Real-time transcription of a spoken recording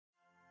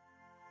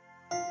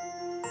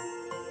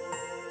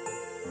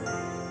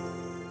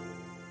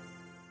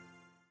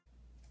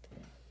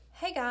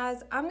Hey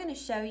guys, I'm going to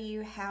show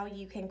you how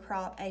you can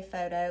crop a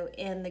photo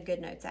in the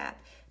GoodNotes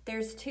app.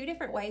 There's two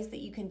different ways that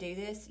you can do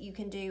this. You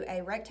can do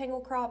a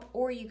rectangle crop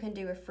or you can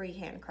do a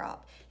freehand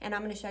crop, and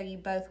I'm going to show you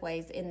both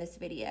ways in this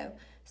video.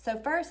 So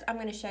first I'm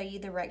going to show you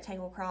the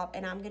rectangle crop,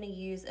 and I'm going to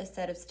use a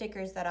set of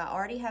stickers that I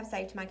already have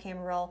saved to my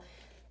camera roll.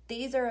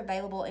 These are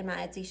available in my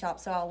Etsy shop,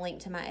 so I'll link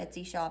to my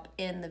Etsy shop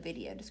in the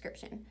video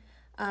description.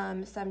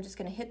 So I'm just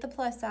going to hit the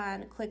plus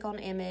sign, click on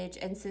image,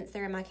 and since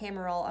they're in my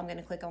camera roll, I'm going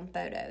to click on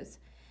photos.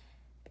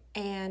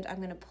 And I'm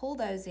going to pull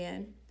those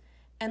in.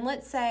 And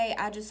let's say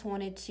I just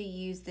wanted to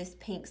use this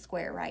pink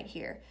square right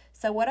here.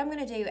 So what I'm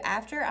going to do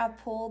after I've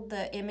pulled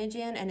the image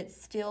in and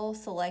it's still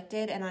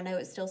selected, and I know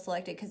it's still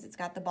selected because it's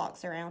got the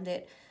box around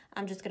it,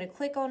 I'm just going to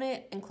click on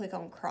it and click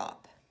on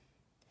crop.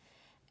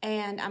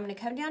 And I'm going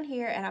to come down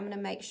here and I'm going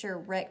to make sure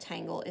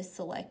rectangle is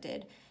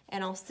selected,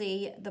 and I'll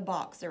see the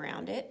box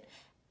around it.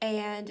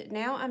 And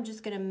now I'm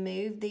just going to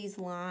move these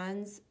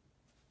lines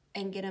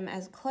and get them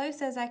as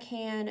close as I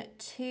can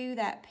to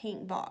that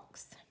pink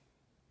box.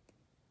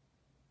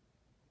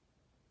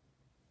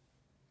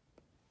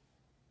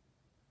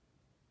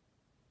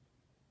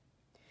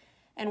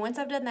 And once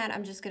I've done that,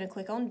 I'm just going to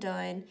click on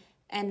done,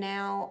 and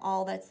now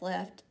all that's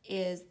left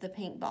is the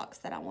pink box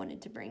that I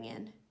wanted to bring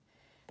in.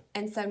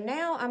 And so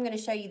now I'm going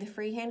to show you the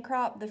freehand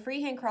crop. The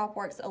freehand crop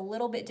works a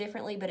little bit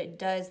differently, but it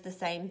does the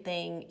same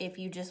thing if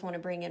you just want to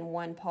bring in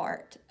one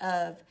part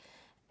of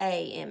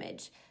a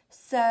image.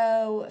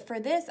 So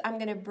for this, I'm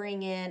going to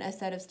bring in a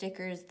set of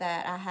stickers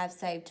that I have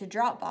saved to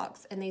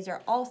Dropbox, and these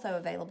are also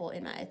available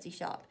in my Etsy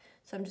shop.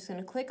 So I'm just going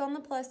to click on the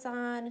plus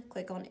sign,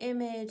 click on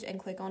image, and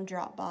click on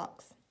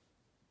Dropbox.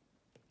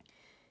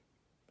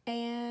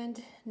 And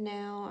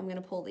now I'm going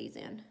to pull these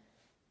in.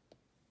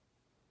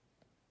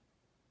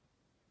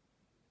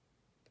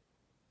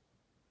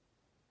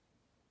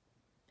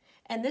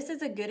 And this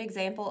is a good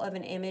example of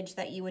an image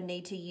that you would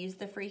need to use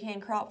the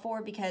freehand crop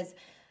for, because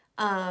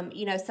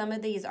you know, some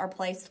of these are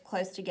placed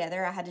close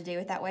together. I had to do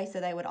it that way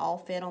so they would all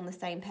fit on the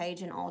same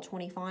page in all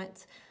 20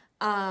 fonts.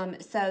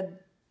 So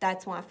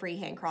that's why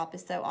freehand crop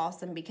is so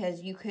awesome,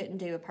 because you couldn't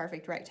do a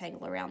perfect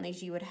rectangle around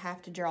these. You would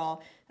have to draw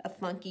a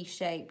funky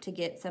shape to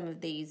get some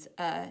of these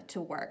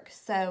to work.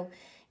 So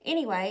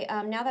anyway,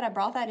 now that I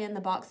brought that in,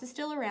 the box is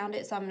still around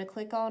it, so I'm going to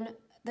click on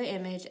the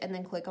image and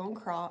then click on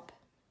crop.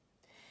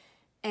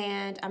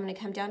 And I'm going to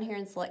come down here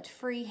and select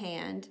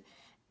freehand.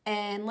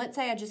 And let's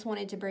say I just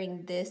wanted to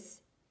bring this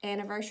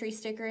anniversary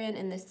sticker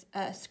in this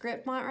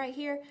script font right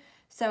here.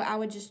 So I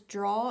would just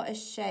draw a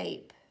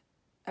shape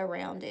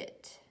around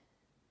it.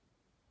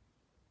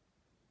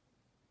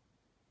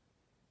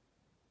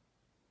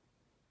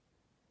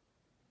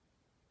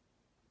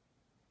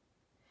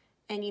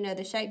 And you know,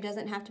 the shape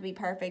doesn't have to be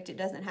perfect. It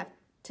doesn't have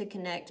to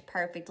connect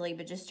perfectly,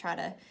 but just try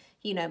to,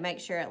 you know,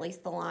 make sure at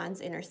least the lines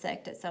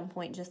intersect at some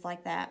point, just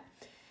like that.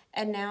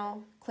 And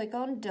now click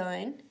on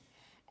done,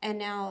 and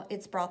now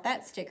it's brought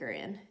that sticker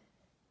in.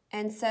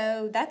 And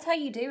so that's how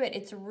you do it.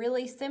 It's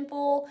really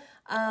simple,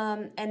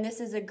 and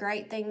this is a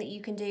great thing that you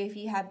can do if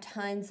you have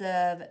tons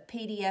of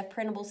PDF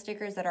printable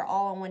stickers that are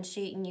all on one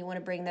sheet and you want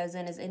to bring those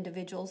in as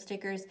individual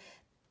stickers.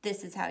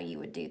 This is how you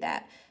would do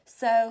that.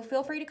 So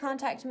feel free to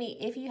contact me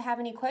if you have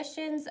any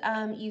questions.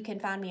 You can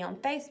find me on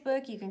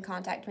Facebook. You can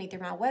contact me through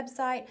my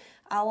website.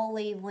 I will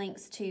leave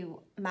links to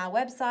my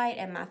website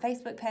and my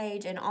Facebook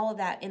page and all of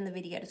that in the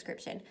video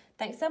description.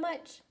 Thanks so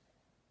much.